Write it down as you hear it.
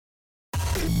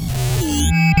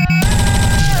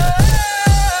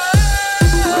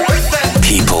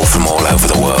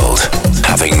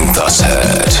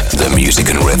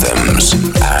music and rhythms,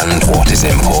 and what is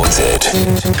imported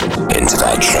into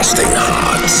their trusting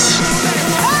hearts.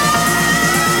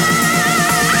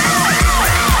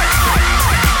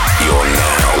 You're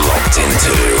now locked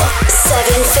into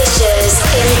Seven Fishers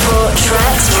Import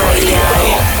Tracks Radio.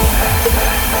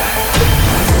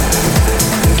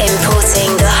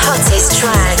 Importing the hottest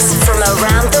tracks from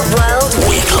around the world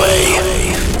weekly.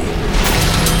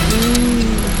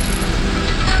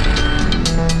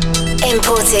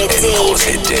 Import it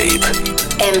deep.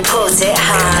 Import it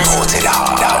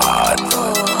hard.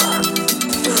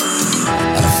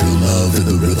 I feel love in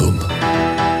the rhythm.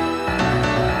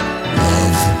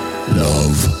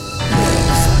 Love.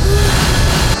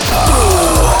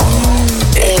 Oh,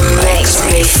 it makes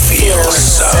me feel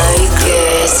so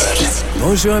good.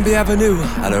 Bonjour and bienvenue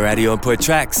à la radio Import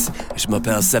Tracks. Je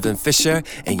m'appelle Seven Fisher,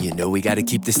 and you know we gotta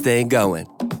keep this thing going.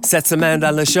 Cette semaine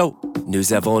dans le show,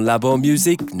 nous avons la bonne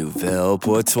musique nouvelle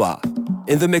pour toi.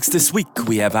 In the mix this week,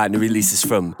 we have hot new releases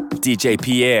from DJ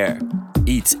Pierre,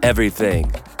 Eat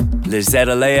Everything,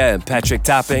 Lizetta Leia and Patrick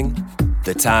Topping,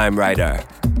 The Time Writer,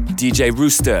 DJ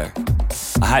Rooster,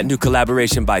 a hot new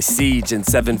collaboration by Siege and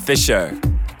Seven Fisher,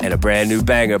 and a brand new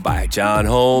banger by John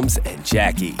Holmes and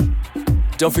Jackie.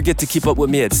 Don't forget to keep up with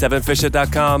me at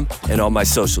 7fisher.com and all my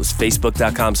socials,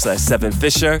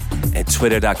 facebook.com/7fisher and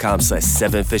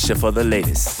twitter.com/7fisher for the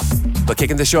latest. But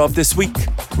kicking the show off this week,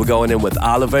 we're going in with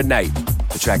Oliver Knight.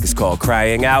 The track is called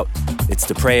Crying Out. It's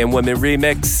the Praying Women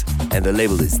remix, and the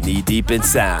label is Knee Deep in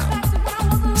Sound.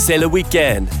 C'est le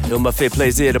week-end. Il me fait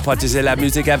plaisir de partager la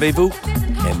musique avec vous.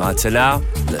 Et maintenant,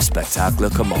 le spectacle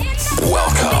commence.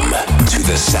 Welcome to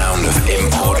the sound of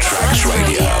Import Tracks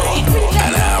Radio.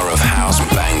 An hour of house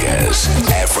bangers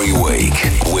every week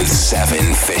with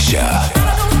Seven Fisher.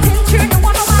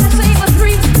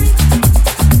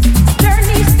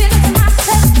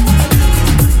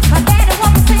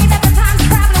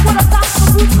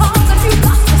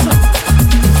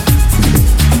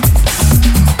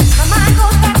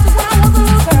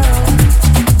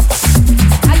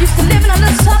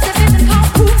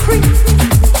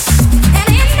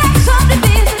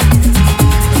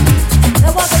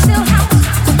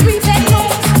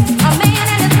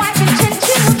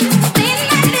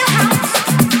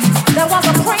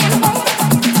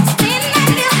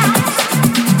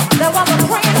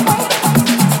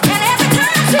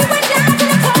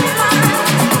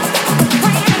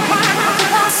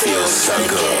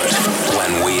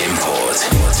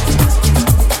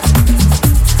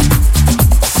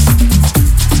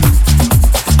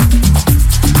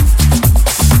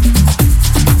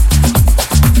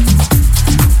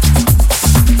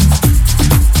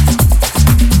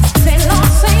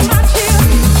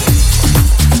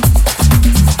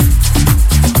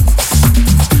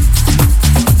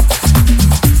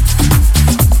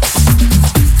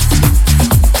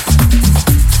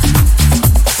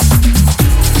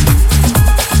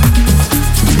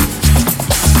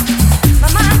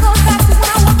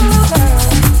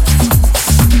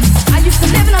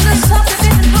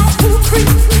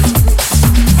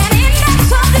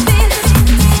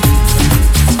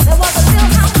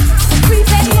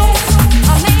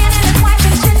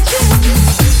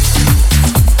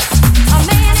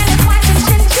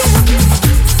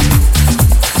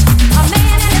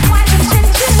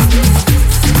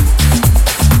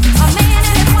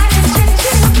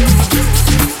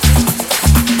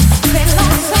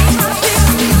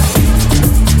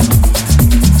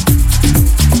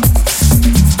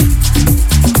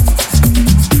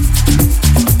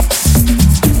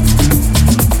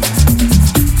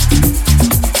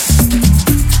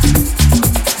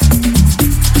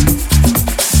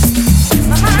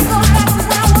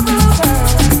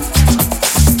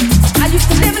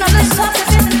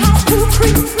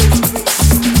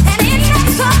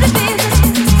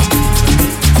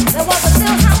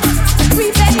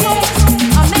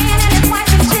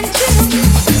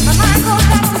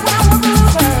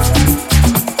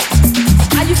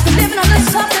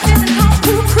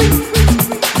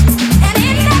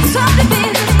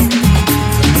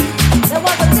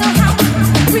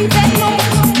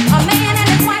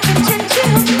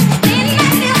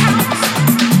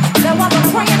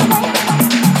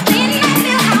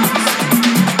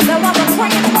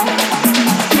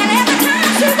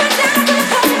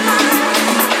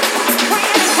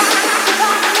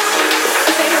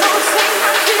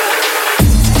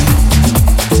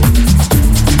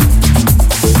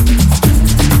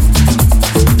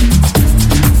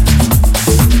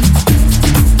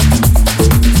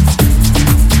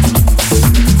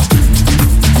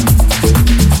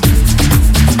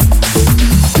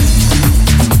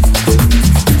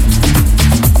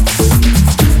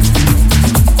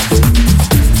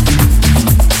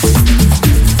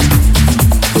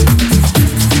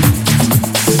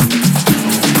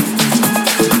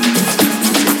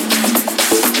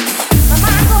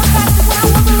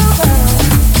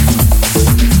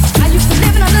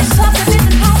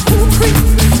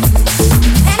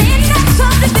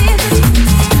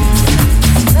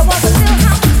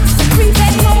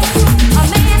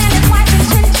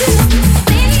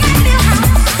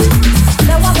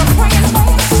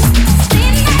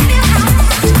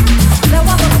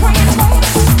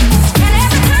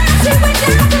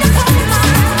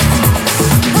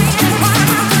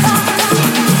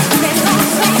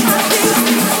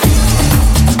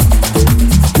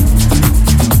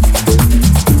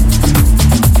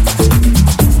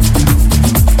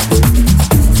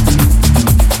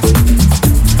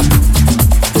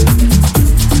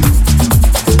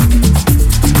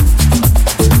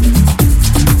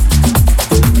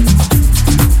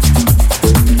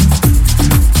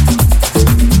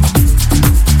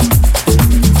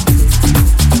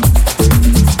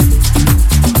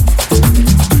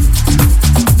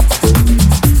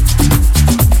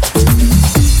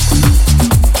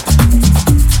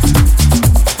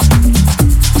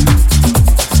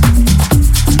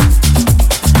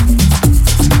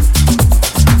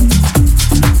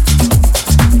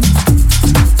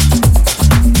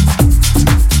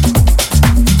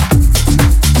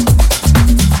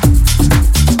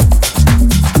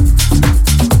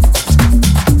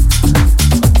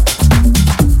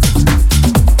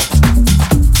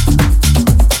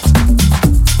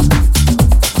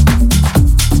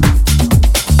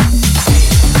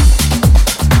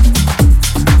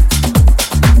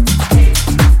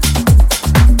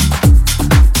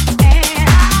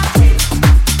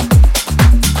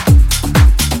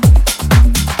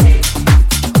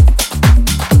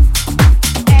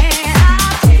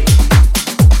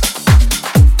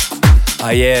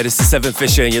 Yeah, this is Seven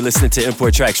Fisher and you're listening to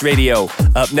Import Tracks Radio.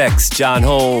 Up next, John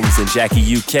Holmes and Jackie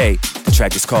UK. The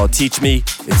track is called Teach Me.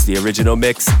 It's the original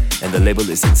mix and the label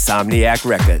is Insomniac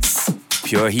Records.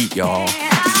 Pure heat, y'all.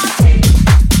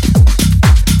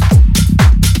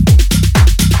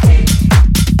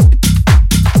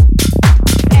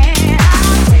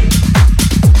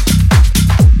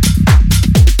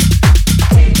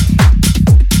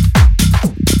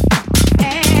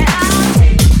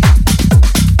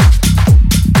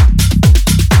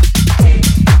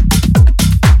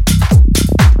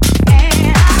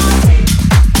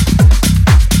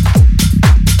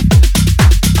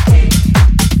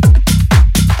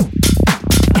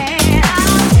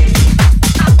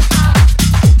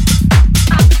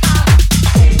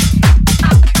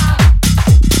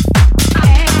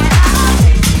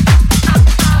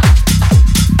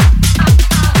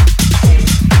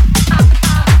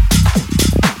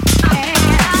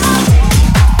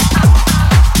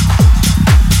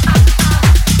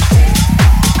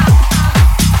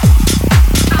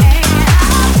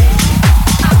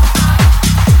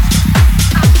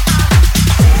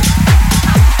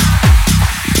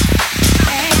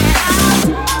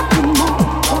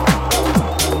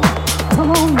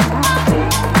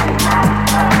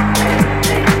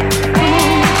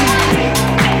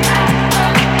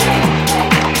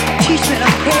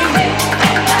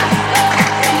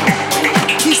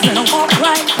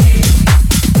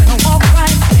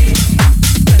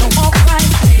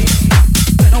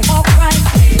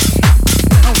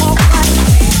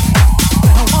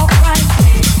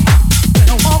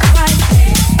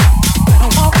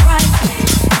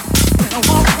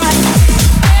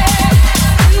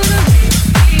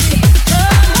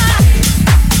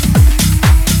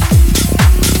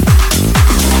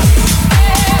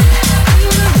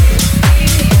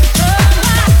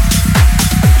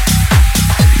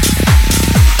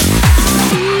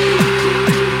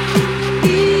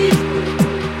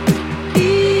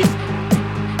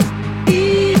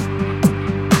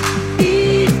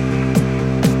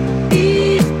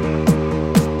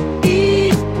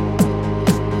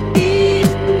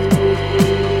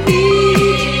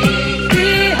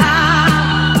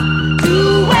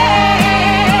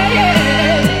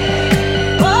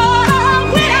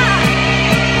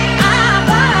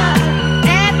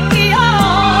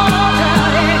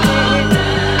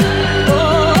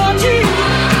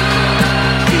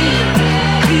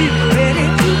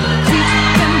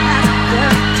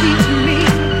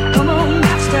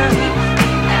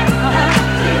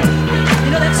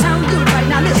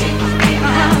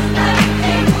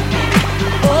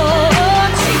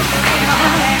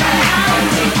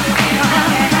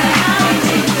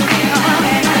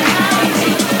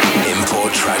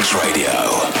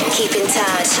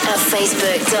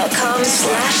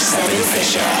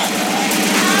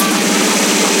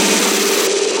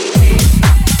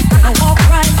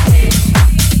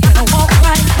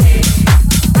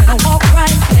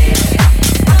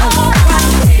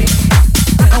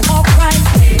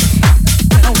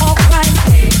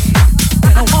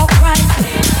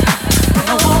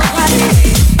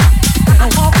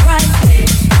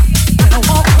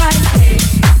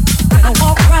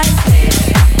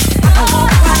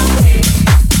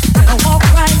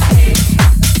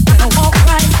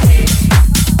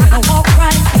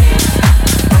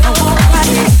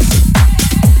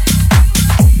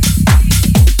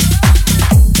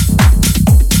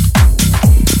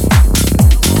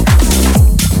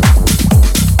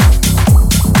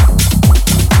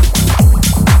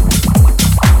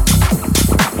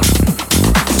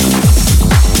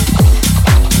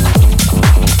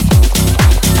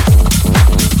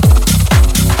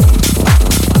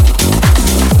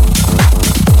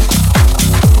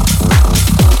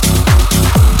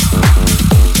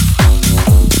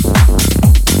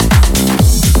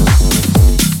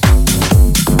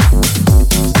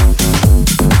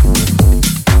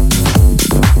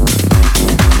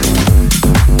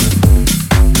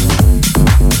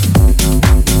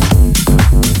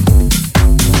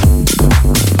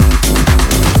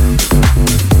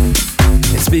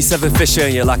 Seven Fisher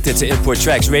and you're locked into Import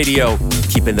Tracks Radio,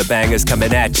 keeping the bangers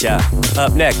coming at ya.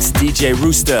 Up next, DJ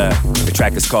Rooster. The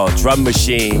track is called Drum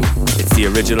Machine. It's the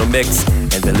original mix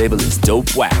and the label is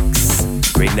Dope Wax.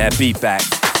 Bring that beat back.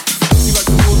 You like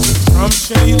to move to the drum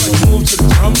chain? You like to move to the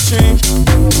drum chain?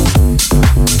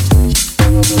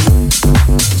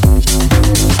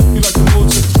 You like to move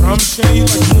to the drum chain? You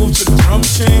like to move to the drum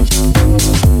chain?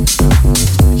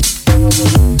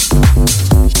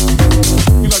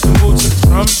 You like to move to the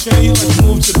drum chain? You like to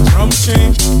move to the drum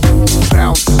chain?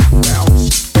 Bounce,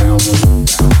 bounce, bounce,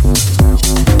 bounce,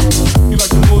 bounce. You like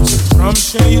to move to the drum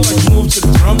chain? You like to move to the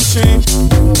drum chain?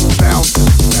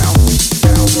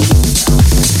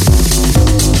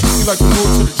 You like to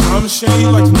move to the drum machine?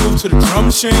 You like to move to the drum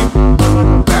machine?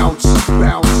 Bounce, bounce,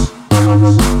 bounce,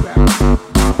 bounce.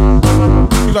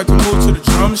 You like to move to the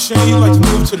drum machine? You like to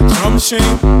move to the drum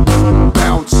machine? Bounce,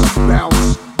 bounce,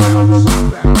 bounce,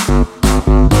 bounce.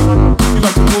 You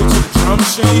like to move to the drum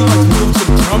machine? You like to move to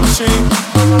the drum machine?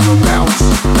 Bounce,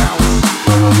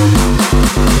 bounce,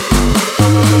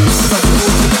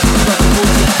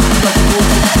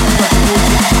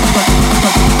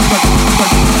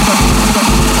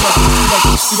 bounce.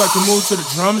 You like to move to the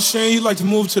drum machine? You like to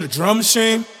move to the drum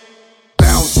machine?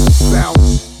 Bounce,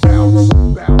 bounce, bounce,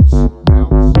 bounce,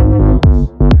 bounce.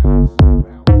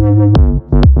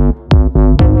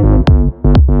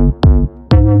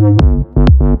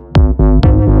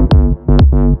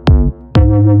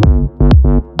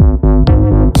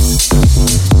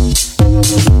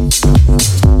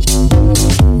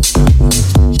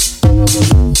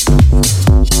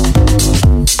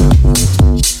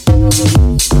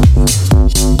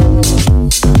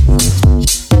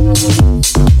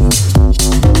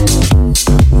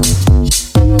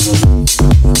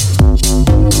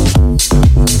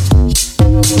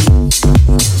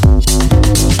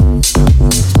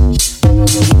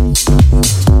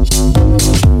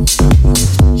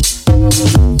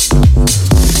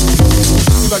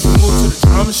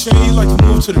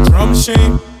 To the drum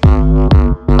machine.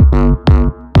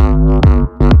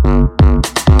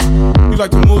 You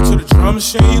like to move to the drum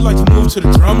machine? You like to move to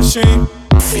the drum machine?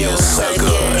 Feels so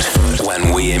good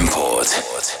when we import.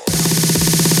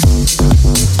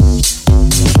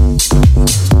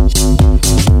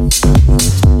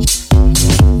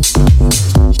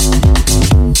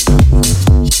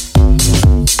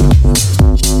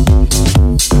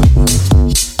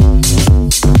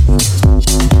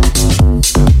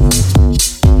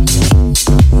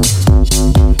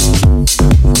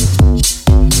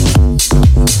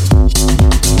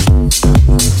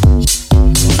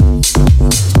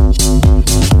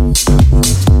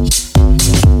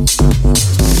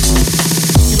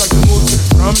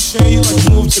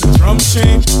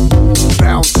 Bounce, bounce,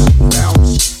 bounce,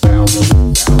 bounce, bounce.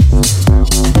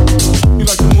 You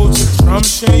like to move to the drum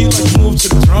machine? You like to move to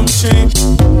the drum machine?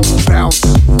 Bounce,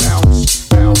 bounce, bounce,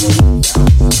 bounce,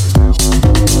 bounce.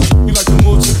 You like to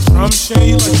move to the drum machine?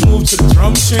 You like to move to the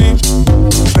drum machine?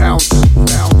 Bounce,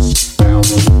 bounce, bounce,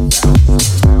 bounce,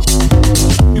 bounce.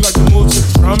 You like to move to the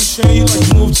drum machine? You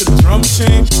like to move to the drum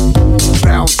machine? Bounce, bounce,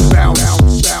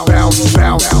 bounce,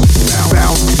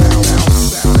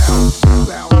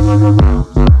 bounce,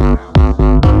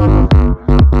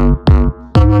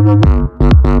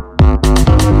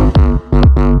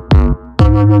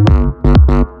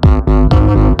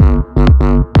 bounce, bounce, bounce,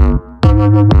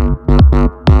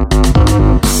 bounce, bounce, bounce, bounce.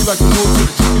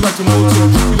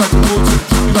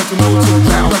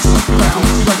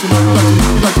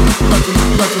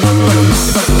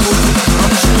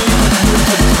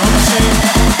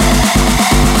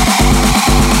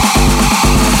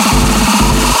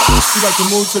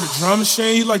 To the drum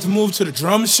machine, you like to move to the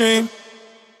drum machine?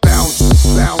 Bounce,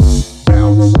 bounce,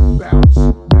 bounce, bounce,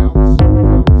 bounce.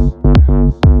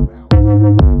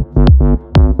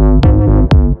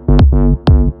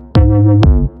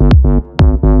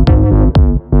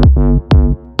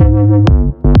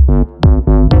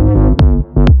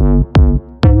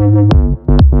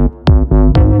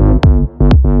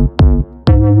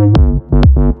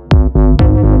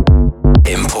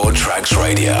 Import Tracks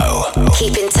Radio.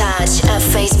 Keep in touch at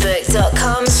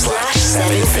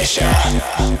facebook.com/7Fisher.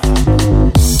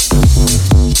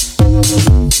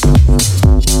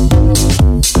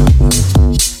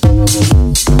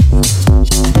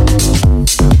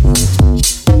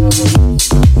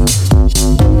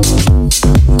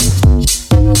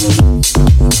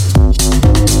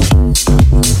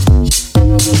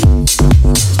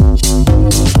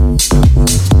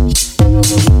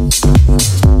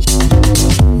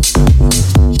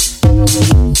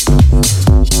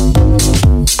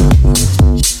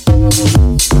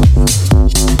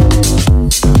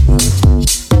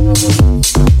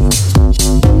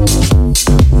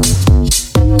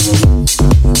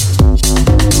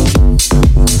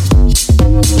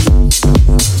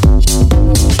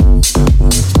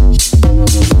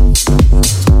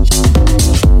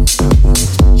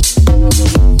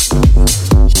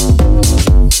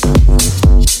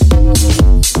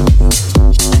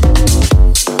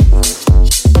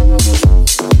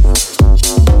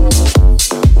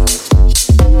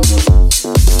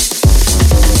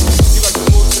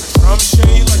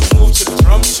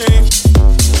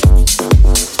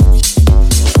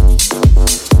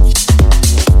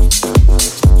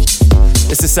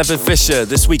 This is 7Fisher,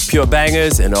 this week pure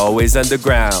bangers and always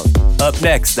underground. Up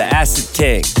next, the Acid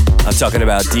King. I'm talking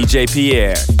about DJ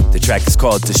Pierre. The track is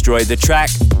called Destroy the Track,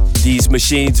 These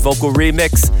Machines vocal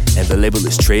remix, and the label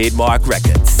is Trademark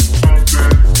Records.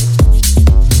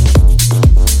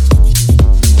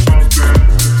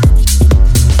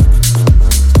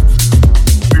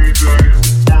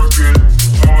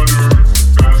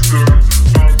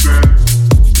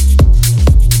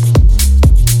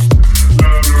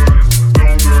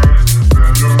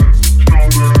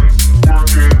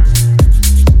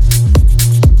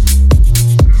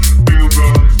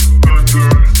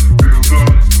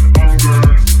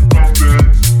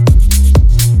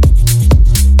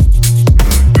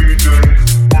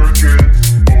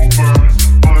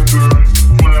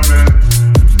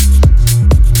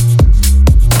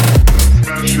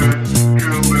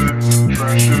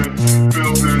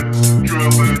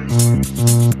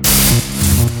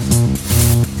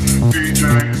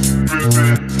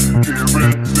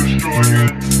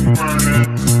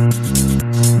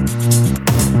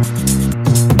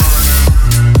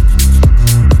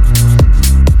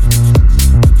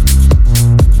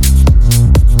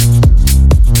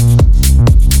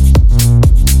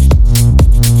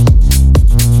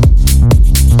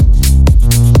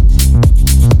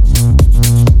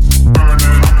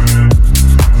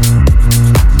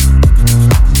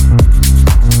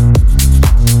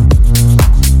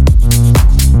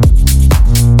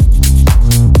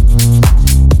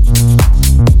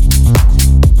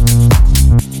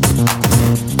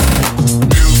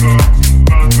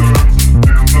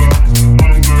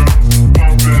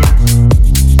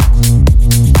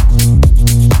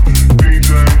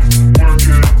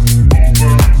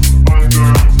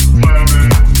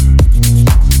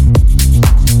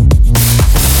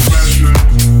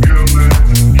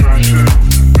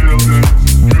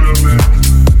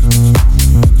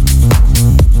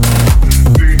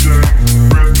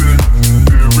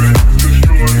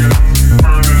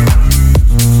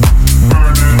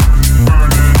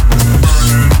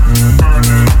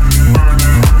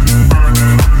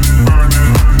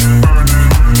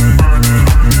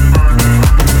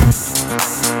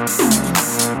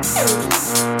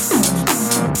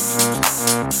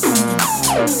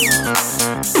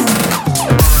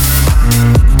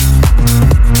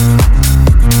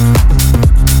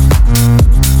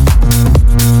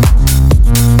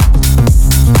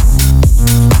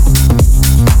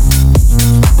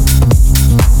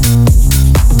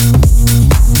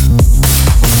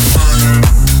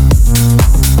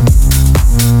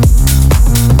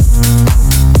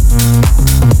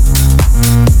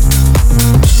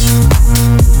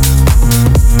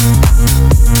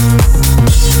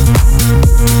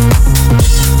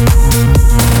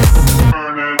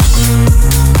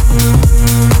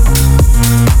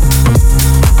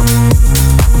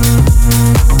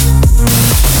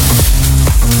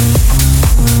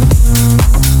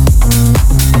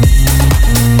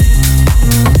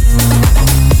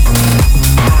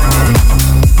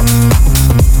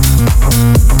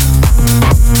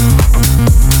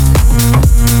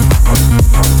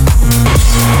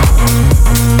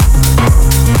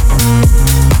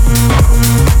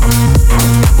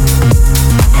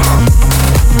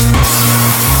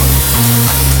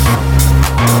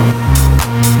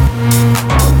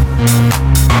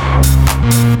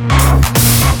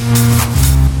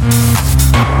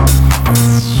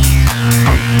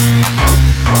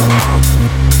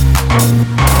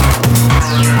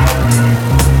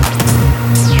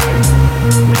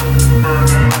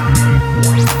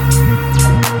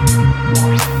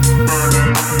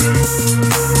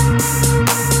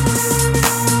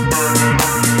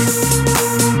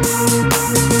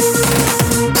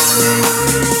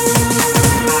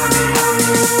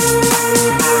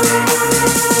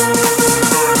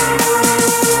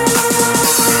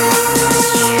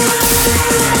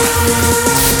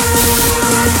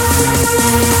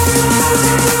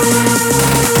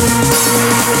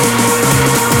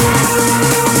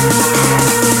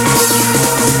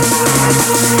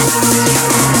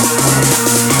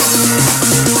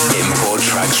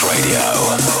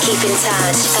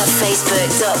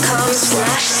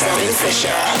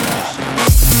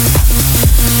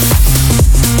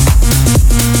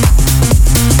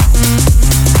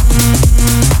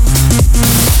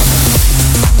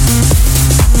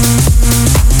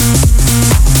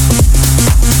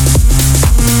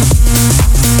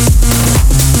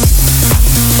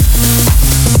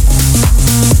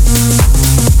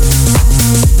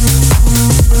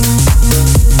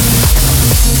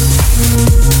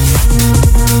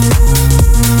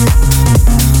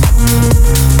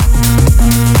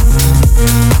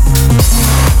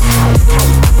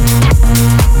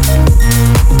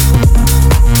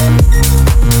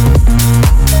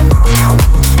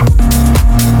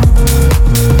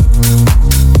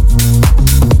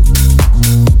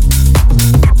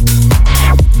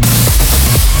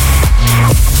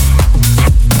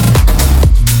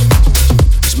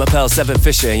 Pell 7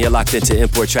 Fisher, and you're locked into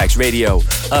Import Tracks Radio.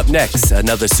 Up next,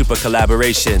 another super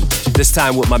collaboration, this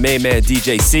time with my main man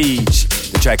DJ Siege.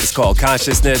 The track is called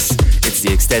Consciousness, it's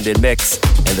the extended mix,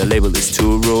 and the label is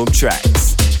Two Room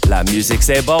Tracks. La musique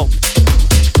c'est bon.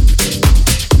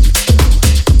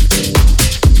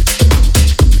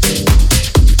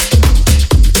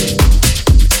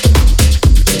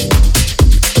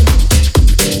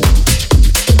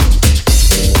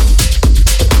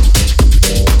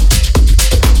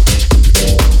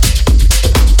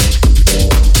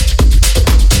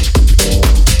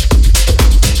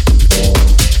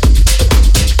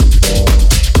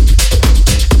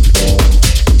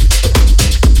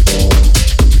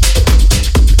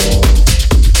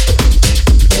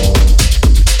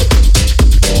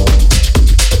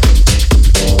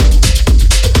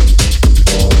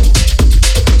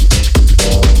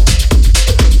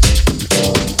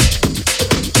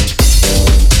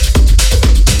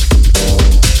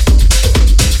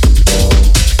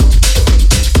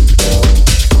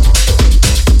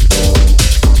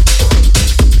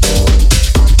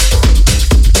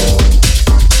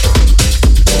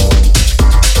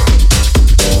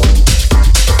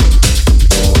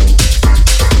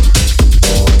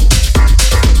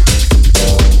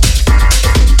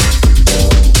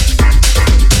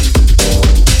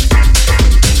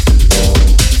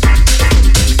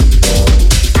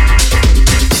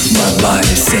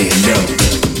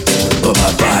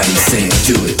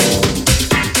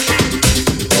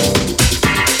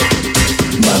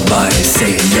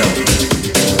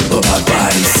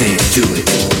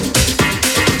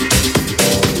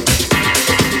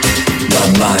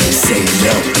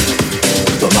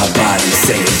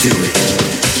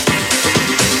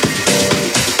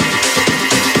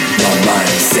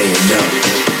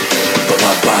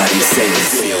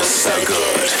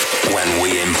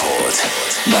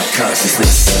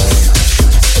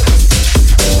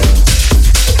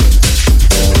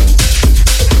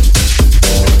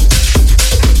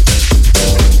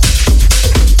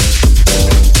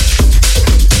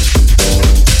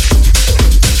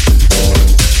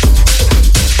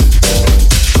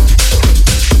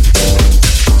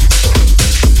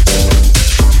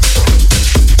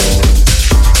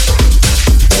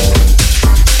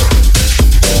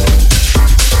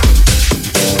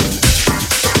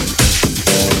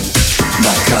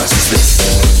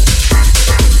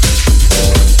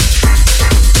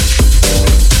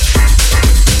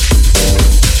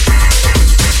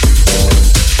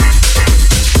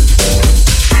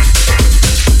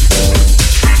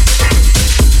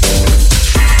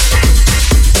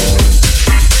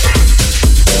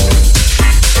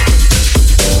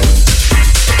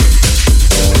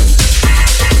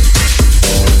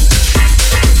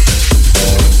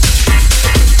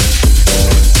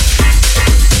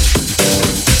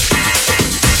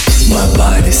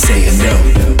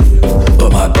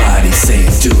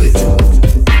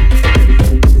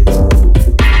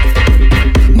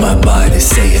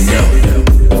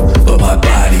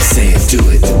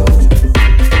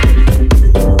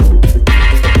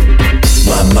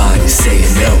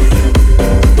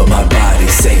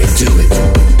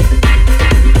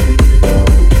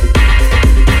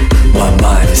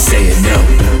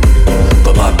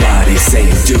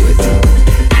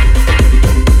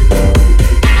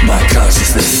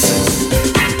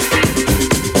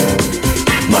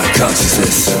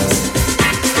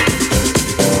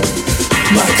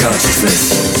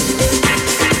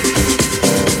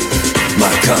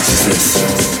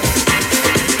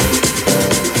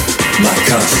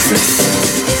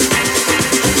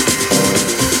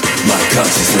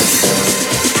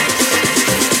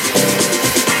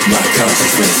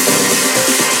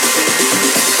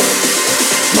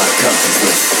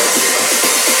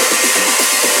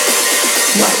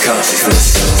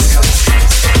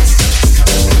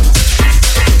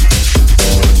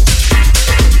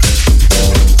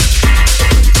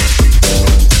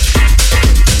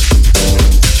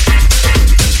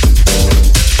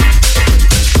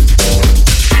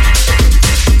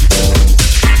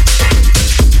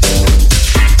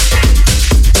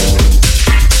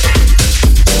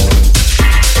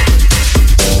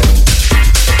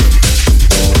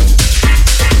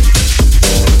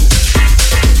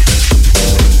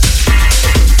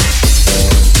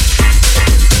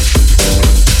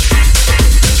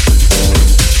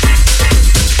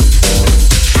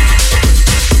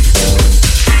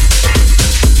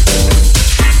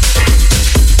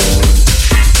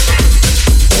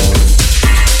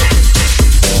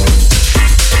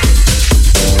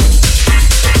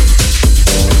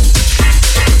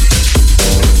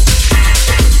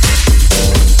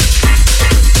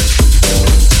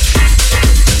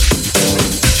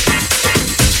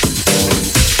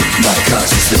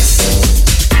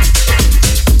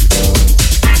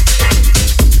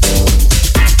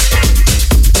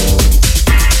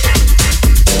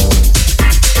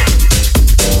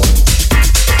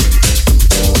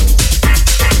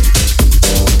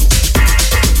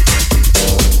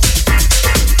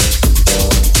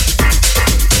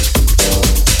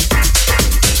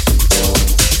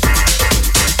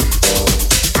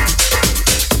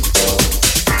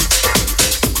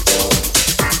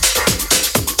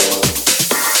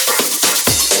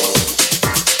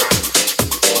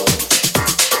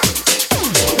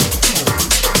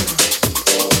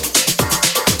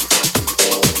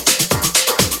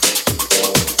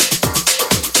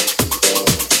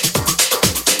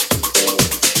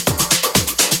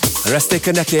 Restez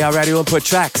connectés à Radio Input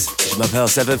Tracks. Je m'appelle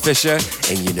Seven Fisher,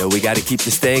 and you know we gotta keep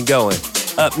this thing going.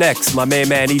 Up next, my main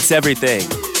man eats everything.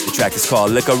 The track is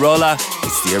called Liquorola.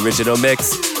 It's the original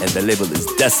mix, and the label is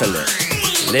Desolate.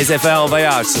 Les effets en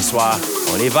voyage ce soir.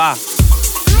 On y va!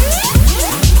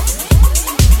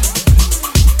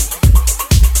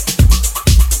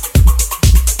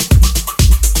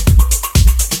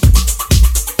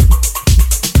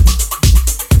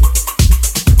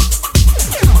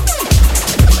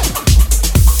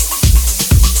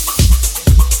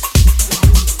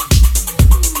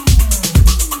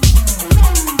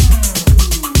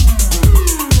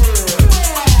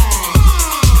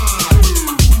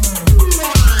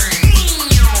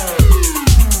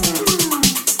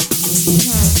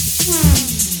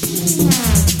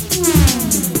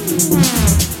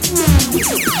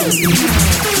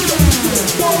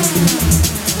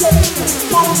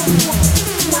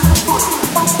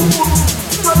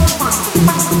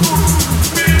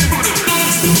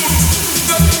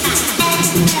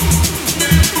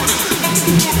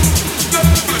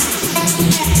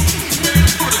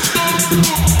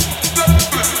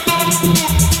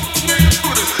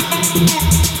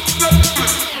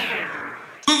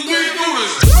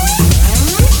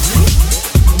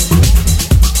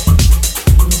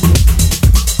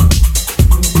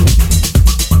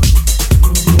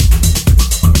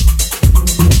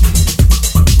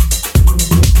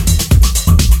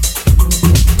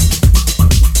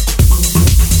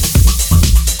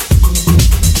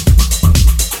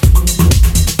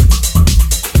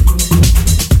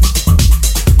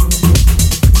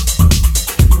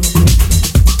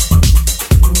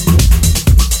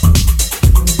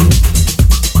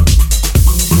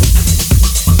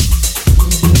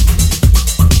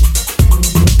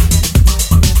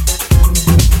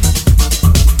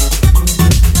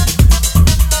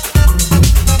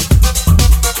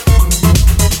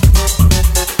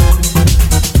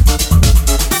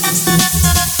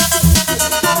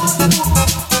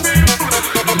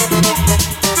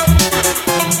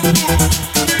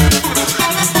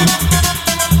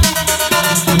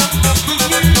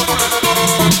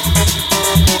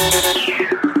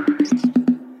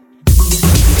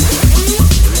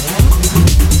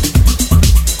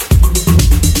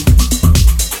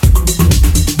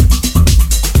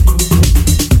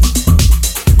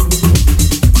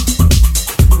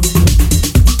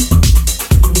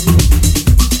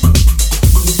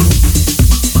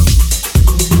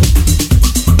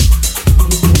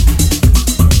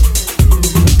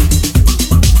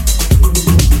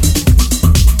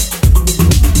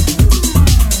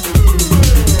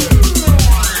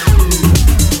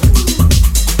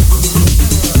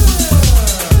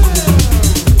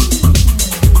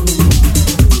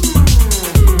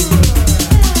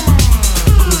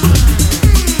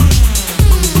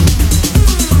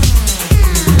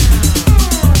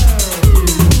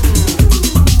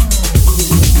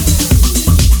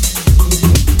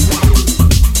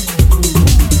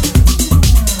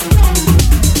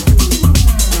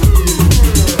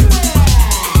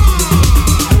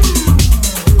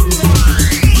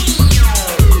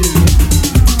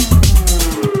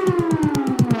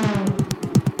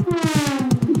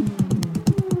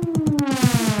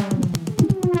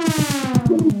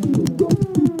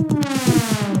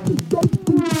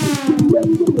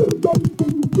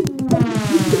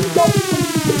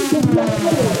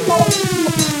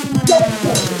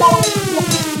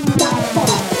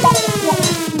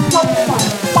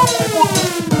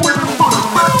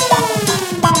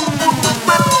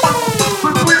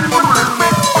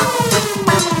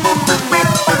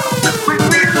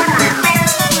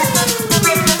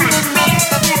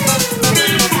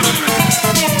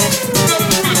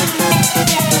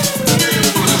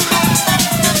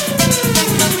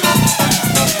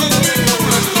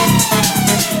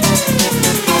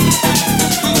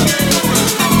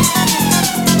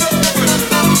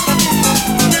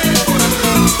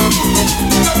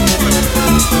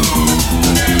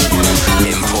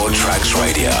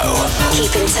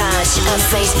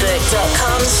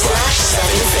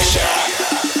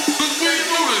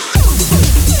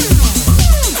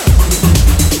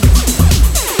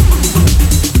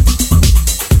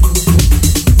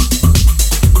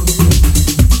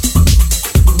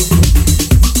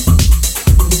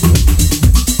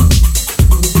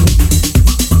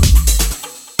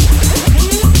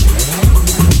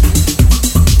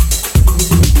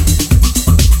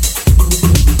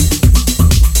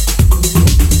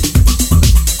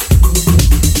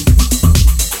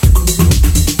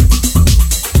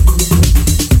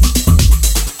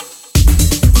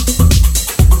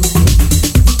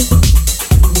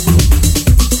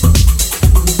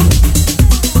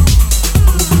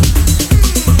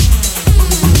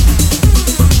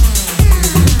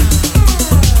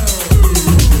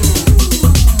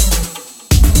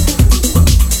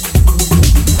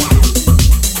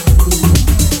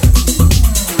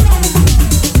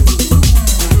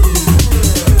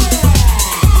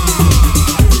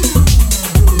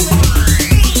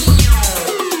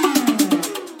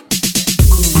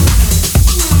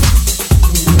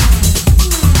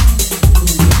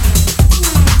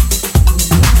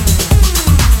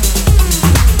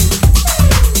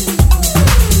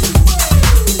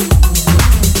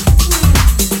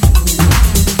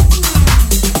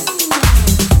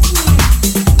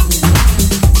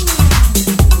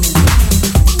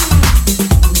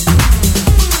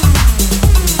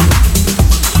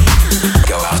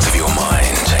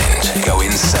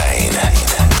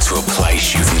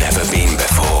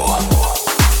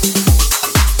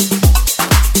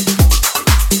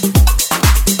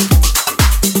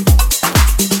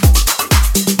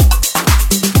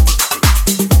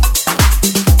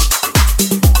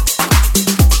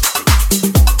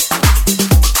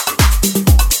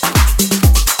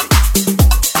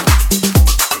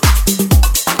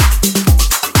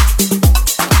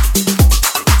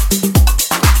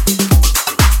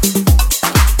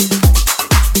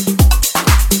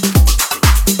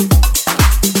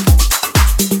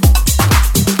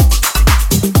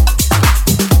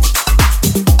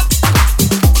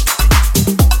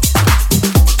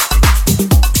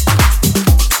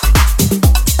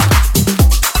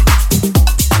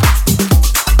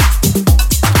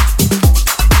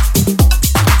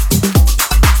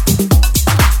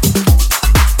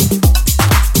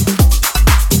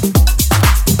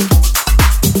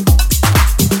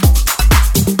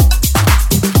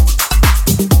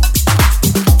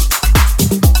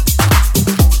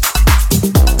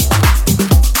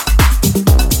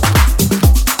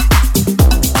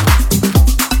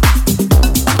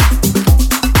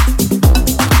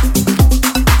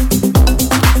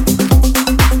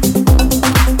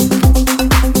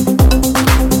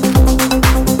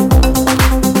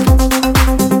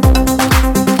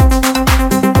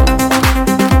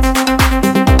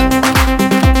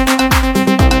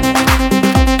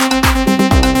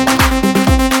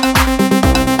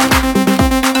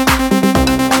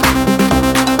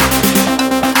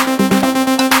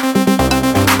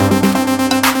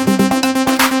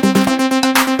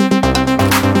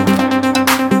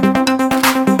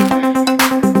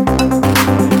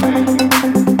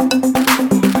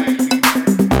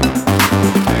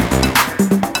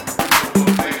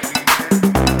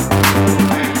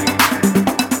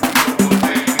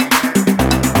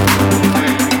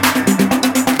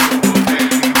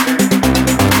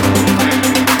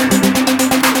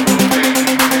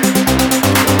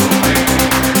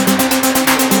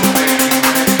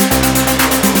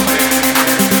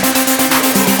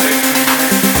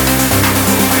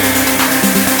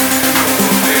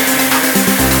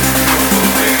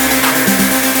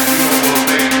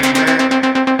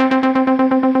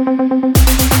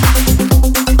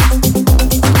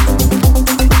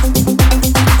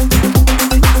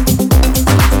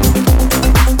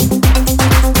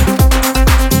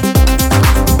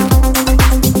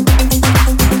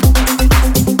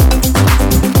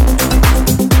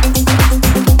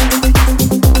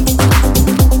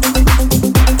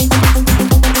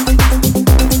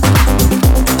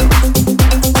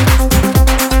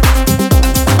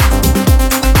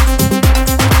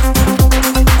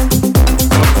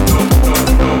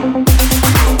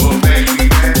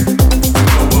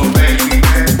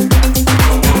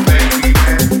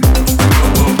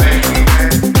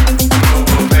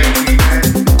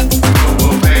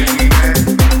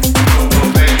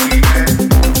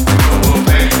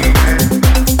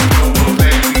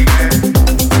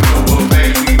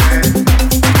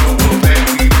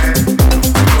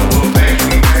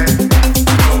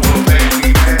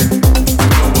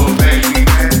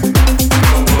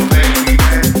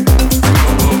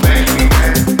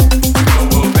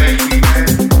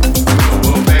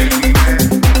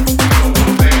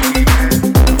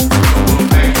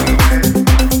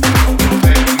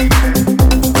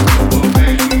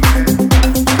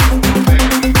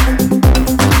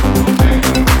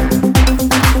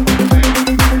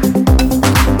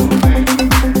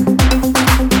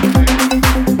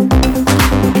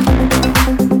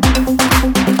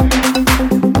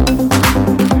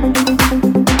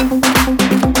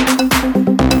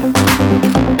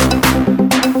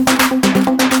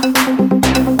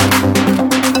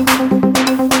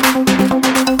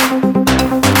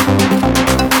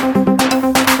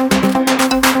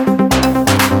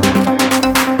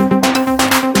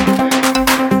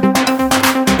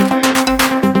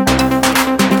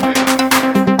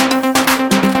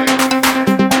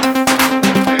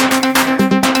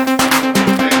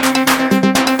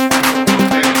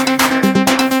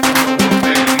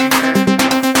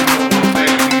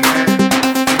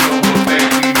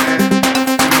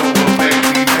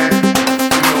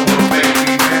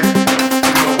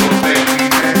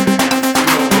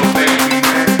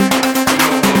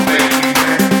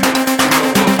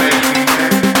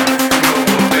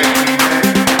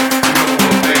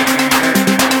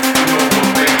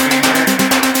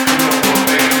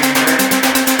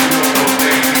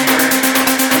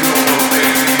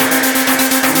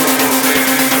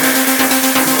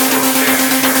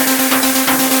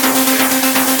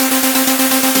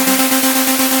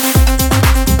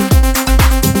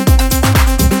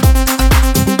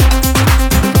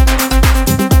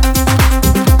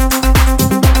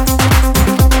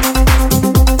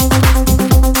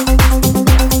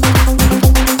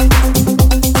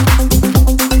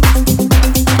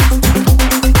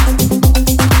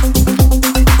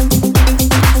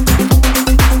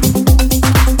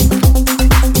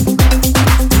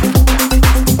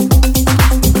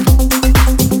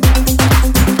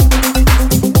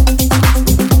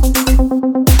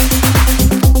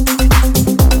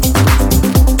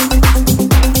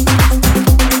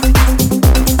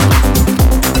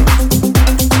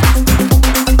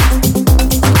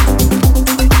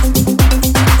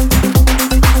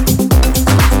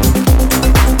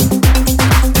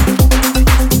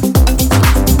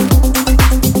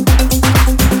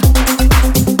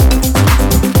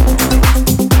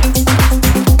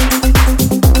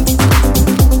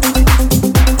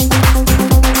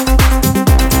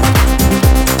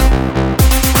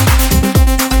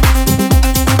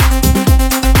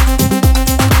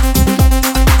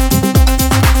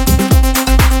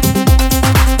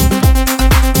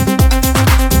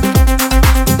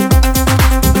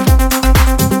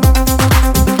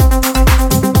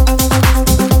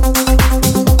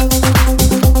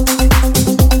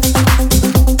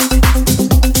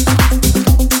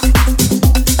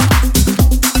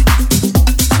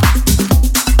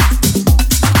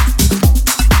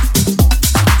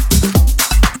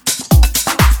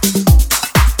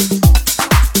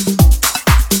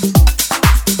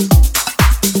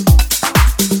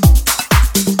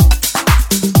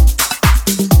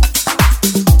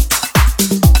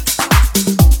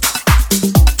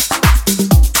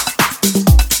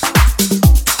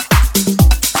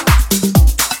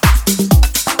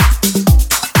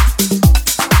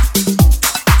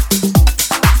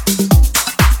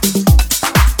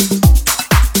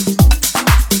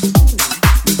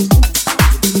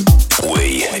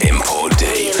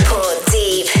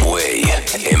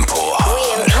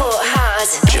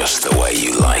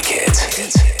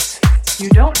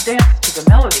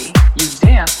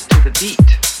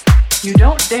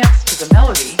 dance to the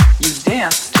melody, you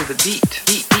dance to the beat,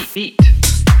 beat, beat, beat.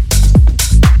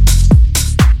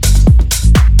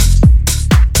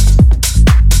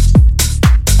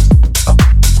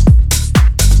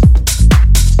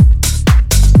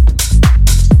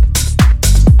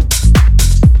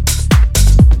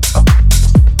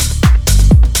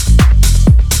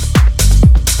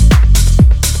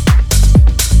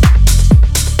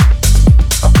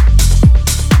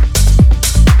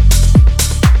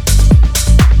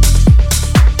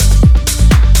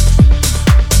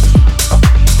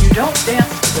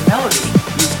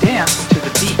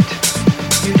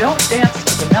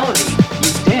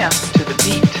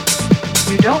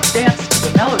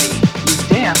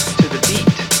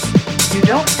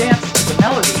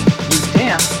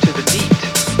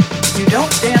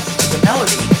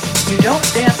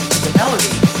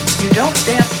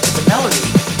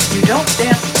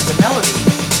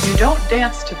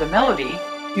 Dance to the melody,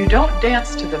 you don't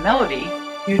dance to the melody,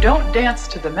 you don't dance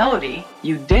to the melody,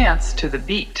 you dance to the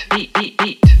beat, beat, beat,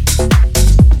 beat.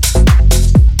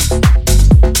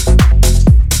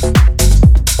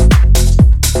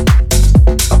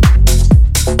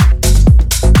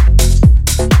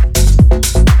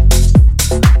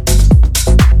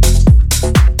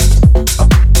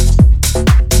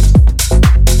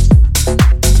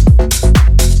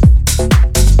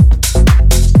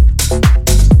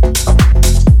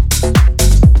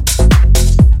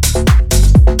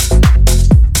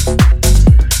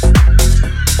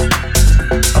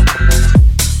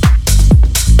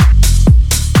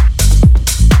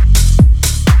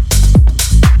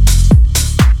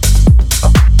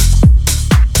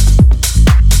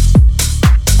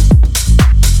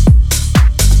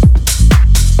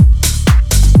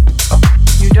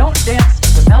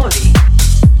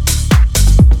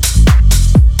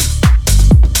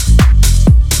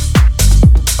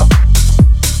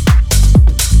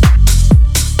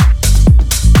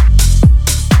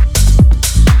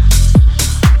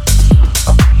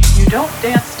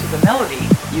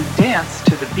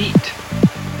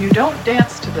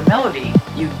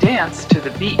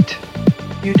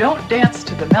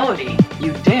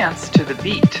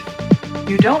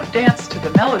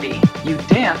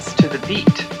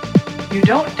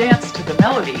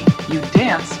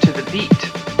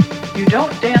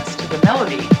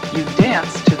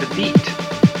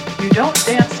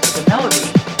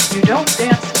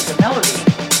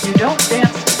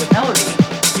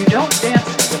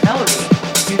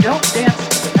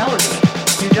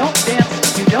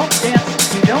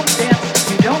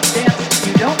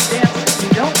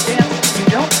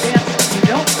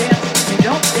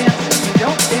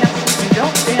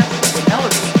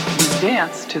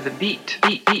 To the beat,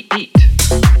 beat, beat, beat.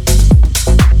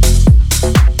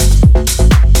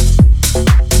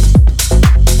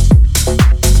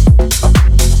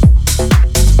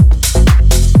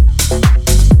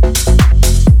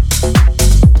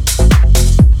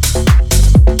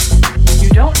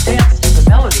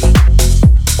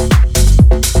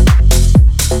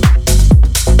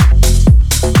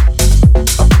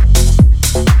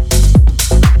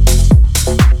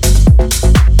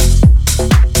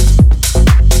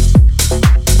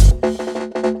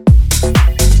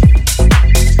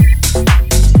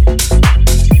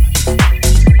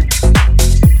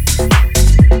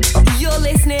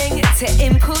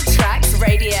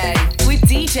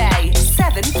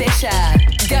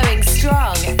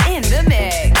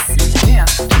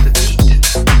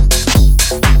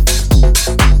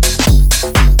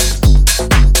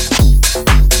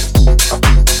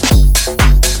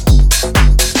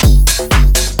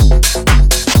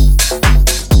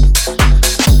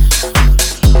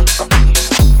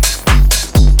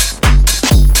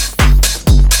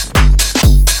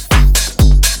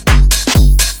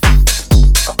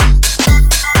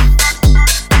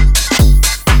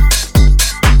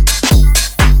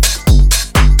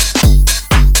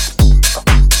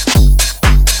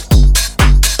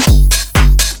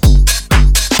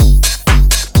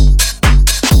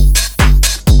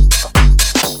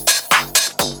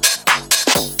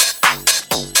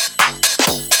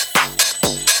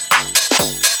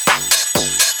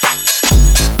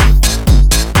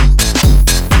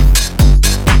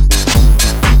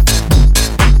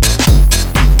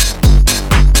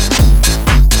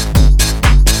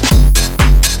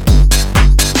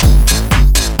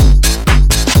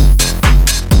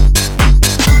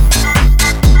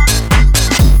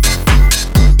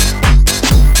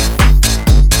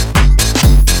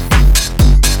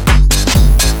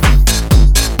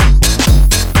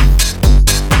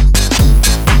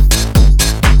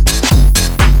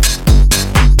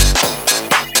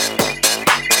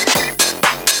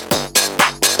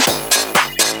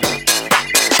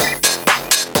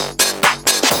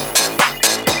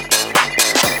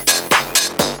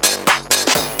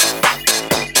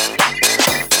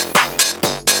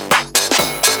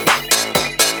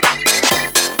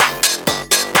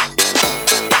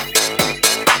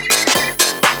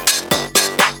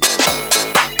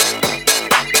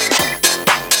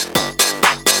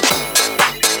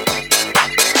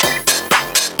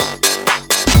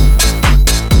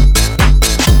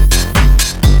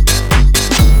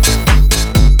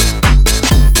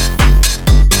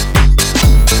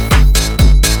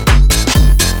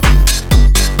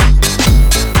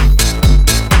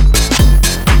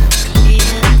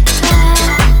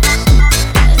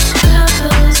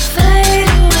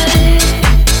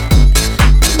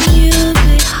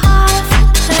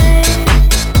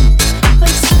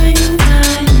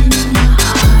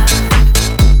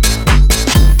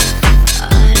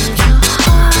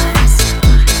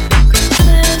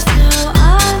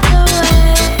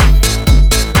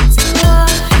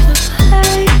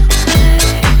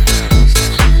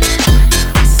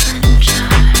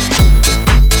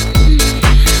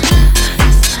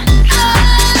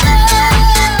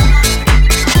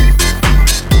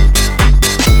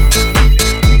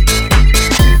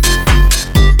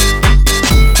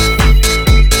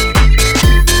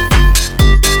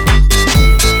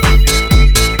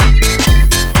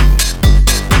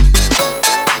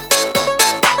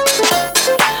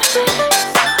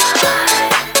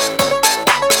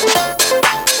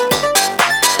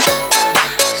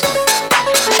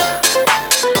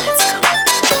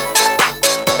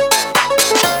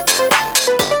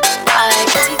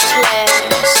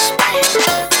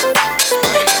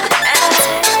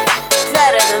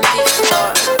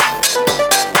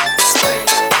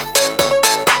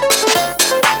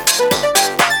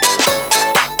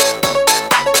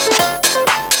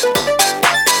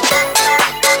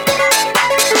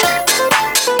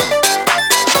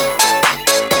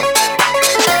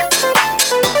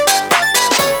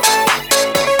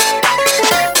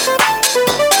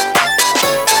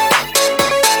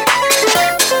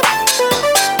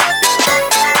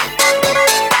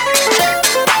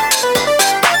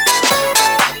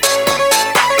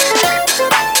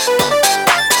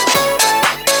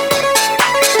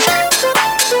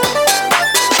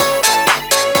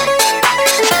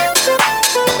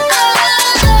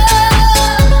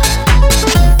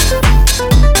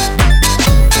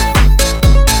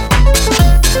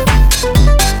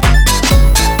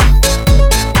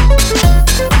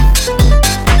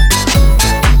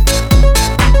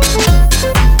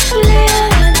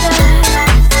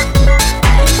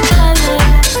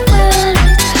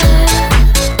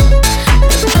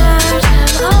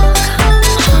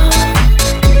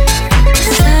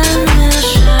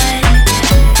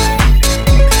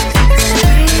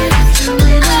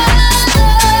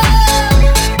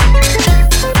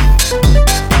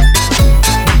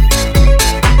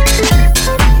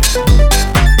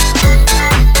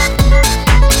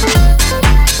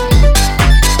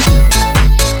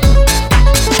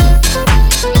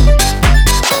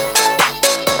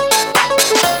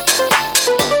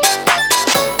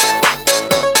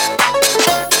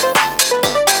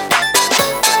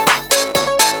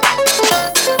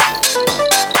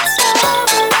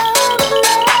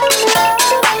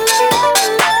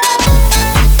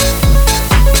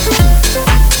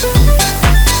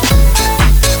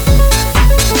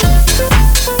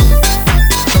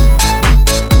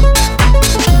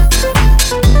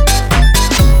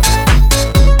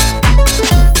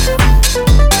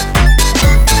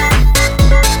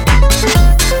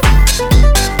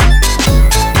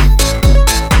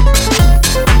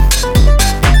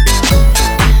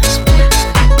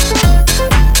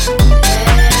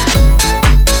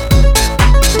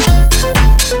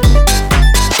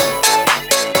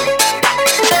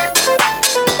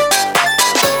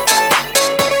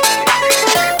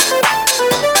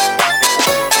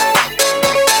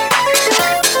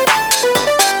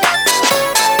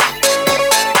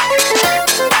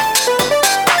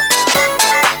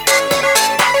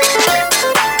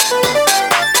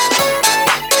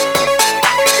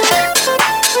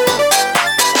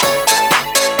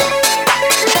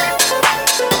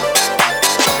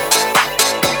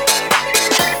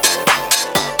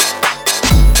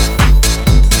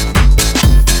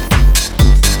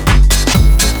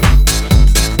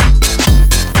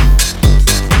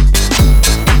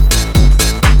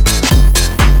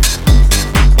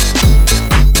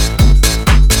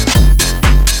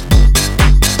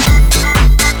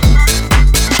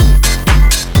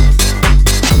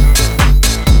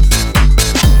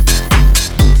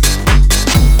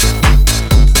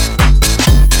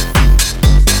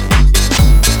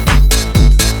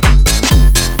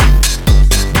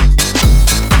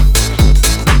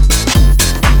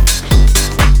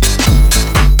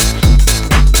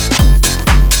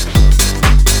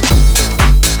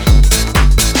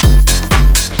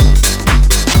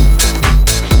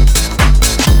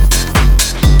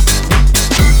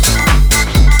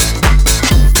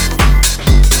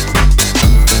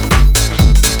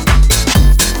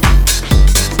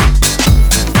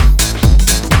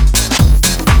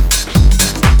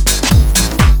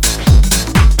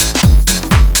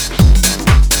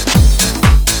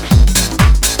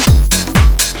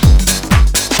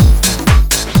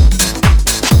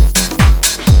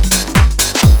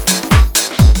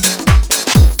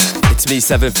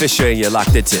 Seven Fisher, and you're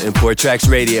locked into Import Tracks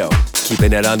Radio,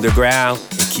 keeping it underground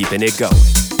and keeping it going.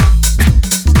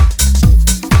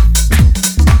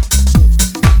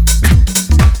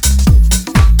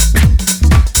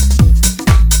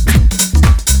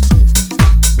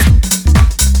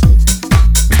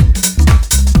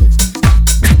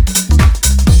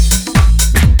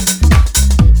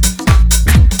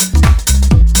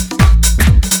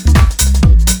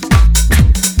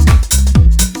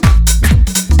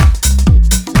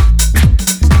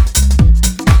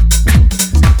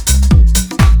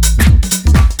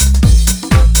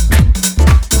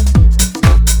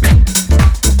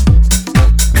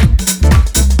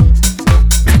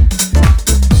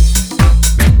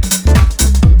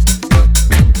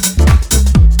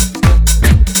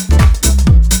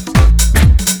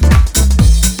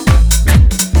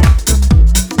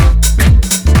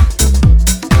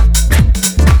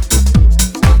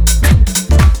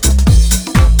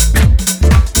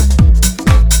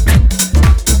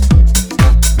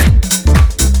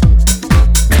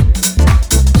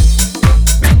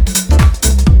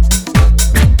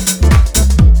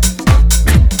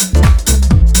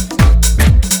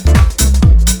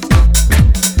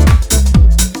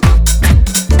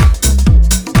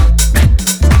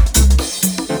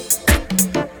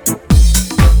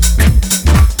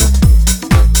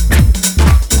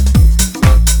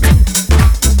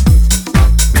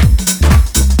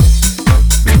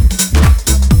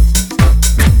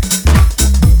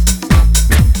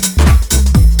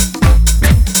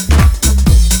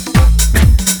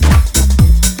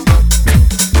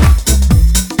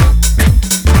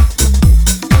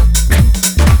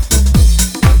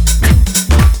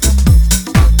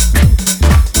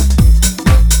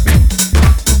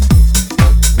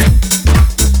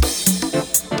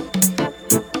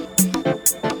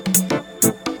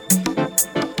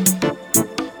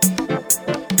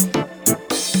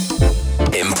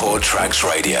 Tracks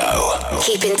Radio.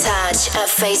 Keep in touch at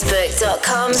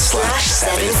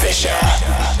facebook.com/7fisher.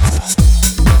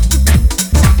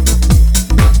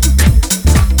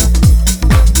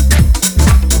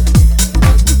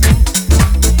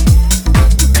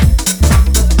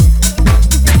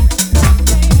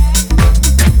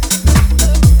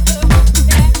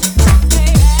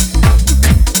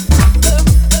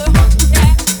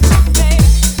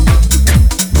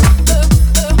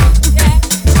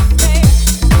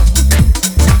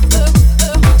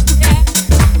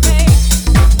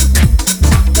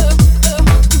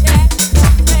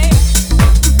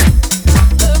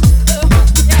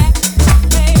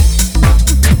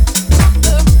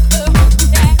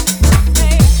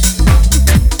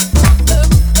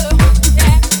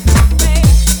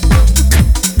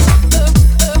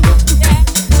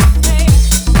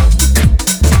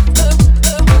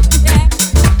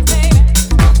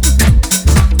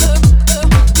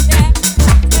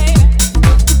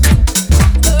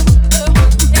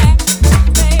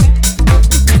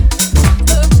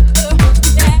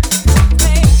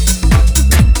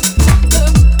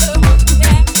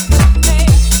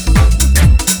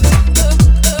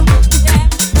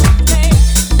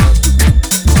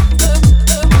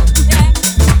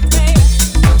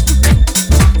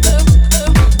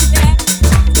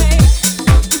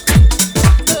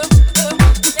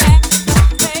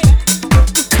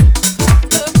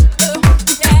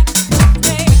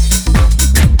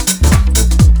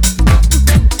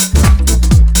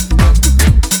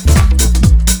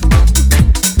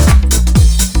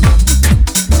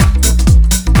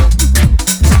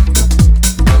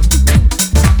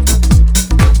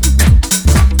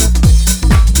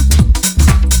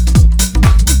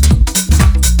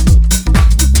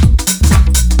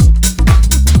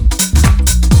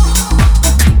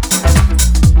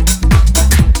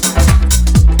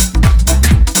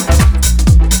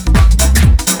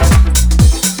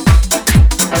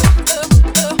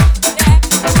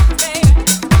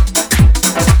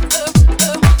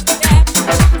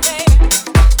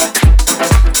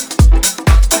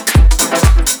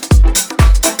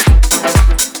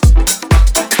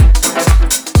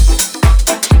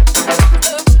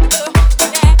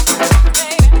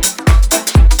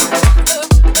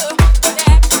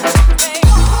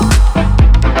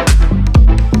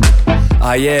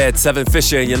 Yeah, it's Seven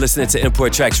Fisher and you're listening to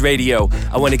Import Tracks Radio.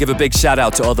 I want to give a big shout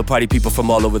out to all the party people from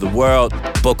all over the world.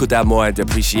 Beaucoup d'amour and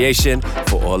appreciation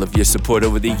for all of your support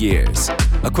over the years.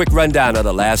 A quick rundown of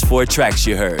the last 4 tracks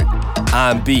you heard.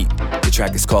 I'm Beat. The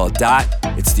track is called Dot.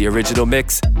 It's the original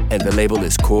mix and the label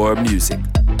is Core Music.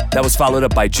 That was followed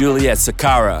up by Juliet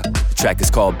Sakara. The track is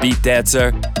called Beat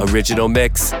Dancer, original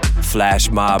mix,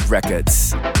 Flash Mob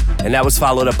Records. And that was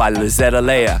followed up by Lizetta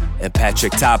Leia and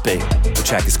Patrick Topping. The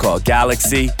track is called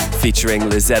Galaxy, featuring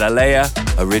Lizette Alea,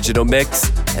 original mix,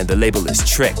 and the label is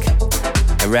Trick.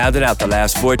 And rounding out the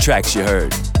last 4 tracks you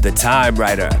heard, The Time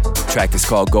Writer. Track is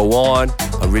called Go On,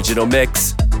 original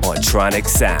mix on Tronic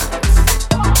Sound.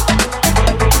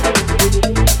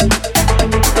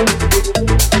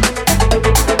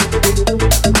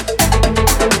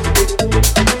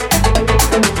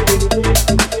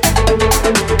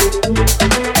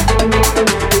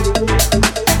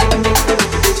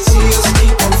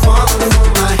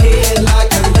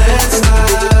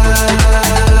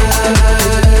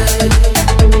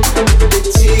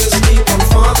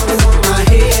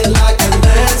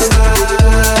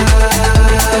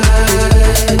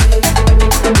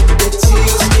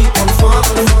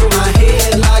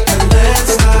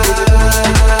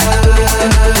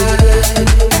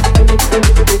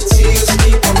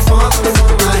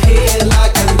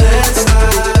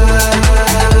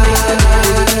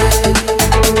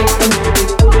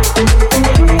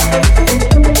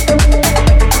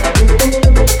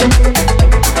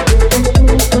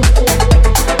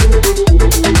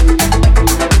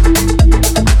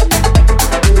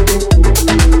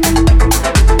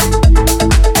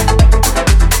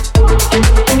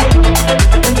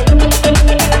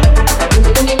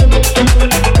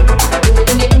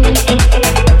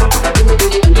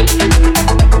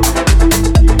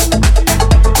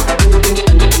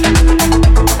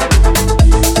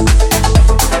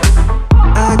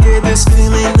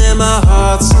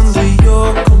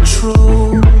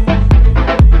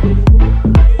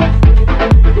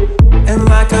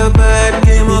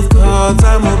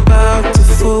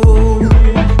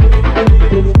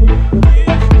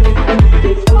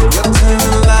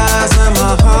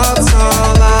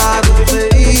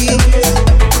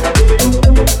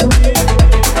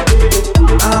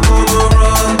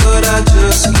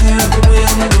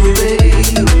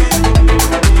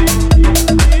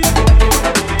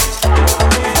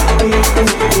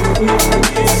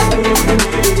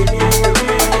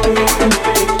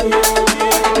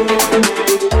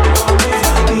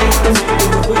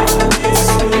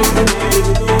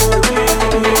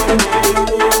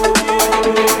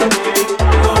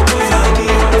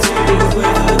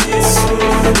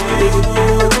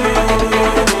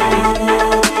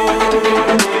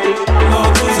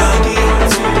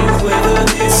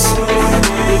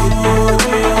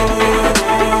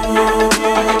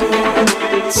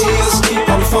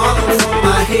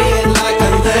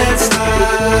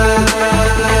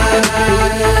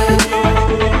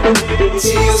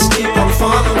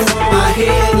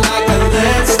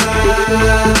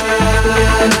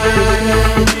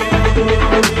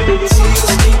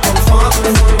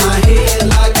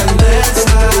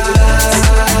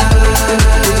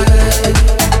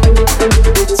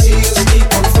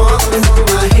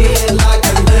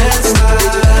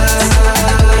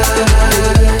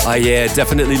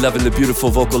 Definitely loving the beautiful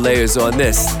vocal layers on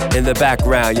this. In the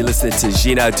background, you're listening to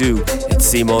Gina Du and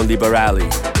Simone Liberali.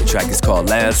 The track is called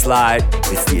Landslide.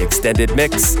 It's the extended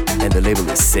mix, and the label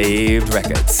is Saved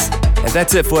Records. And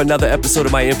that's it for another episode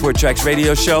of my Import Tracks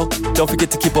radio show. Don't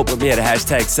forget to keep up with me at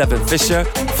 #7Fisher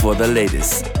for the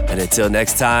latest. And until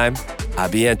next time, a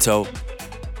biento.